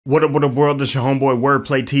What up world, it's your homeboy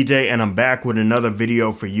Wordplay TJ and I'm back with another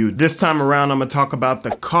video for you. This time around I'm going to talk about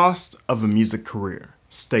the cost of a music career.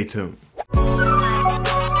 Stay tuned.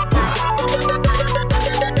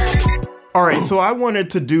 Alright, so I wanted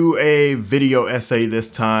to do a video essay this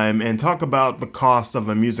time and talk about the cost of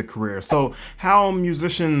a music career. So how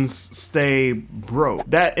musicians stay broke.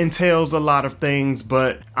 That entails a lot of things,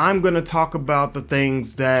 but I'm going to talk about the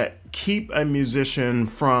things that keep a musician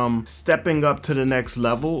from stepping up to the next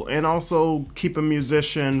level and also keep a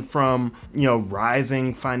musician from,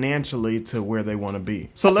 rising financially to where they want to be.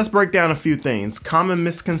 So let's break down a few things. Common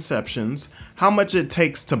misconceptions, how much it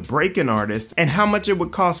takes to break an artist, and how much it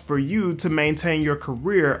would cost for you to maintain your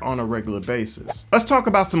career on a regular basis. Let's talk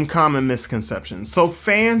about some common misconceptions. So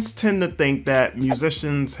fans tend to think that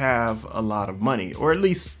musicians have a lot of money, or at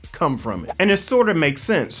least come from it. And it sort of makes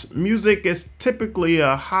sense. Music is typically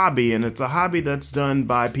a hobby, and it's a hobby that's done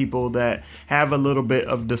by people that have a little bit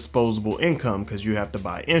of disposable income, because you have to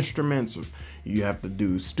buy instruments, you have to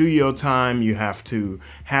do studio time, you have to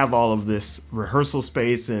have all of this rehearsal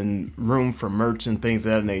space and room for merch and things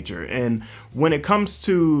of that nature. And when it comes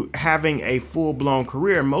to having a full-blown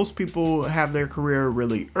career, most people have their career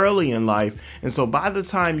really early in life, and so by the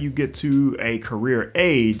time you get to a career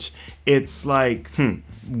age, it's like,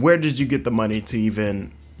 where did you get the money to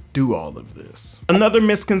even do all of this? Another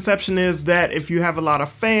misconception is that if you have a lot of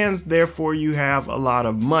fans, therefore you have a lot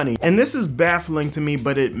of money. And this is baffling to me,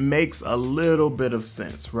 but it makes a little bit of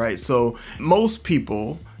sense, right? So most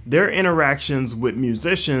people, their interactions with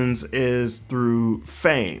musicians is through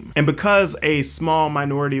fame. And because a small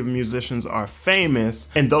minority of musicians are famous,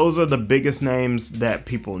 and those are the biggest names that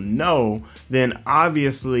people know, then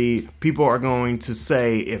obviously people are going to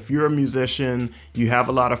say, if you're a musician, you have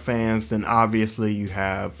a lot of fans, then obviously you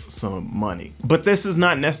have some money. But this is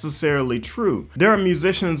not necessarily true. There are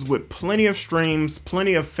musicians with plenty of streams,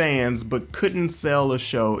 plenty of fans, but couldn't sell a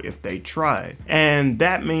show if they tried. And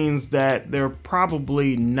that means that they're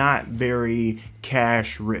probably not very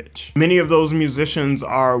cash rich. Many of those musicians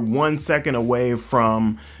are 1 second away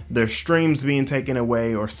from their streams being taken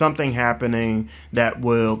away or something happening that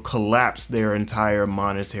will collapse their entire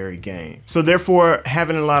monetary gain. So therefore,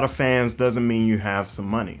 having a lot of fans doesn't mean you have some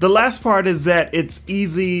money. The last part is that it's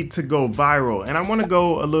easy to go viral, and I want to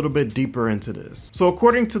go a little bit deeper into this. So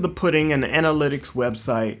according to the Pudding and Analytics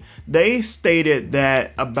website, they stated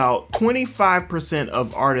that about 25%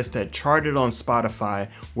 of artists that charted on Spotify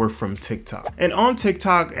were from TikTok. And on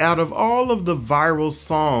TikTok, out of all of the viral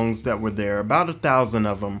songs that were there, about 1,000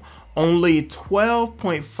 of them, only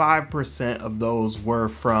 12.5% of those were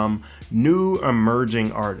from new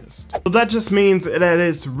emerging artists. So that just means that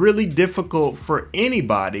it's really difficult for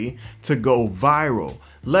anybody to go viral,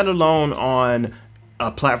 let alone on a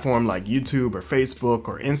platform like YouTube or Facebook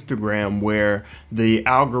or Instagram, where the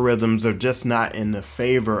algorithms are just not in the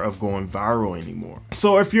favor of going viral anymore.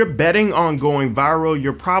 So if you're betting on going viral,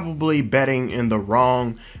 you're probably betting in the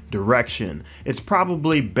wrong direction. It's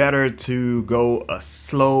probably better to go a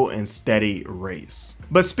slow and steady race.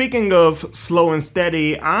 But speaking of slow and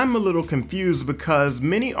steady, I'm a little confused because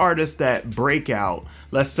many artists that break out,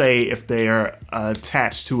 let's say if they are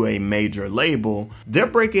attached to a major label, they're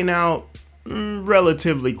breaking out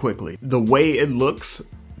relatively quickly. The way it looks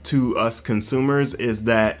to us consumers is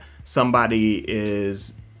that somebody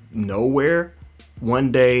is nowhere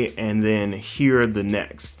one day and then here the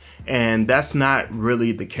next. And that's not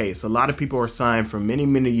really the case. A lot of people are signed for many,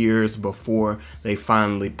 many years before they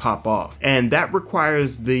finally pop off. And that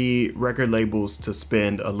requires the record labels to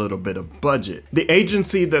spend a little bit of budget. The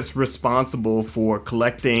agency that's responsible for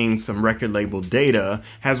collecting some record label data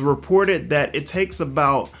has reported that it takes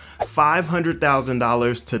about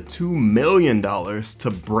 $500,000 to $2 million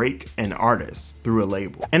to break an artist through a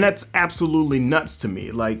label. And that's absolutely nuts to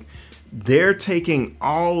me. Like, they're taking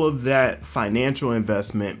all of that financial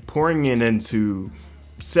investment, pouring it into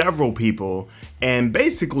several people, and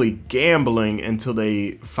basically gambling until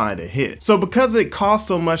they find a hit. So because it costs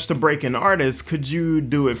so much to break an artist, could you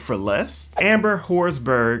do it for less? Amber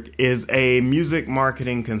Horsberg is a music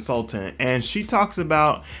marketing consultant, and she talks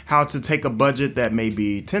about how to take a budget that may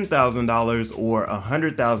be $10,000 or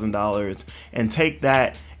 $100,000 and take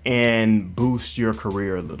that and boost your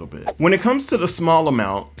career a little bit. When it comes to the small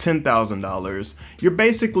amount, $10,000, you're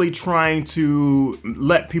basically trying to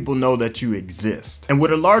let people know that you exist. And with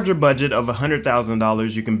a larger budget of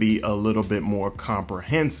 $100,000, you can be a little bit more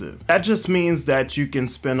comprehensive. That just means that you can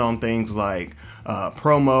spend on things like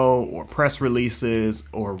promo or press releases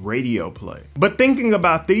or radio play. But thinking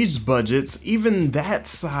about these budgets, even that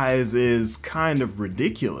size is kind of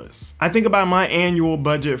ridiculous. I think about my annual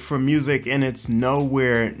budget for music and it's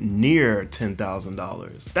nowhere aren't near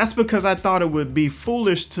 $10,000. That's because I thought it would be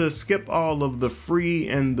foolish to skip all of the free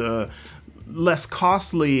and the less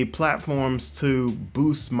costly platforms to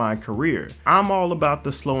boost my career. I'm all about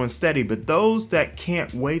the slow and steady, but those that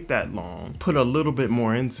can't wait that long put a little bit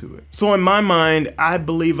more into it. So in my mind, I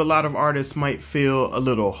believe a lot of artists might feel a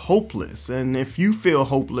little hopeless. And if you feel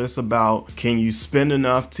hopeless about can you spend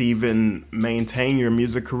enough to even maintain your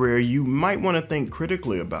music career, you might want to think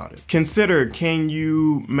critically about it. Consider, can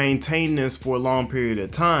you maintain this for a long period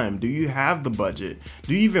of time? Do you have the budget?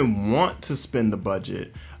 Do you even want to spend the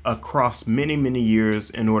budget across many years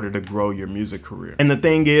in order to grow your music career? And the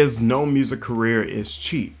thing is, no music career is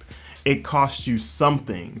cheap. It costs you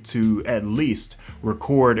something to at least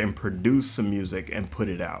record and produce some music and put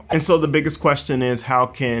it out. And so the biggest question is, how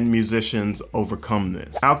can musicians overcome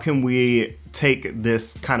this? How can we take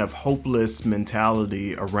this kind of hopeless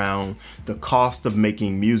mentality around the cost of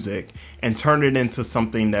making music and turn it into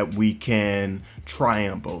something that we can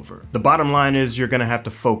triumph over? The bottom line is, you're gonna have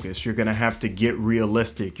to focus. You're gonna have to get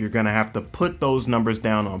realistic. You're gonna have to put those numbers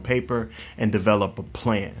down on paper and develop a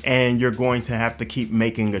plan. And you're going to have to keep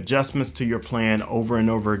making adjustments to your plan over and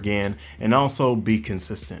over again, and also be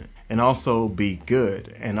consistent, and also be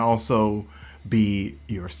good, and also be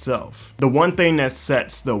yourself. The one thing that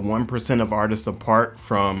sets the 1% of artists apart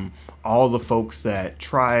from all the folks that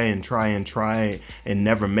try and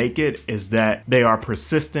never make it is that they are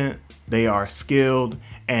persistent, they are skilled,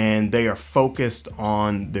 and they are focused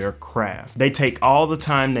on their craft. They take all the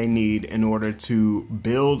time they need in order to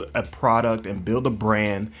build a product and build a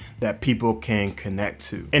brand that people can connect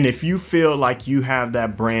to. And if you feel like you have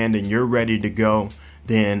that brand and you're ready to go,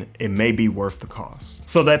 then it may be worth the cost.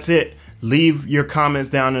 So that's it. Leave your comments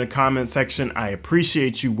down in the comment section. I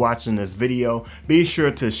appreciate you watching this video. Be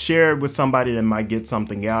sure to share it with somebody that might get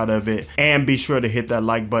something out of it. And be sure to hit that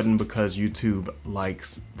like button because YouTube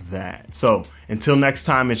likes that. So until next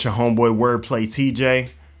time, it's your homeboy WordPlay TJ.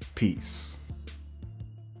 Peace.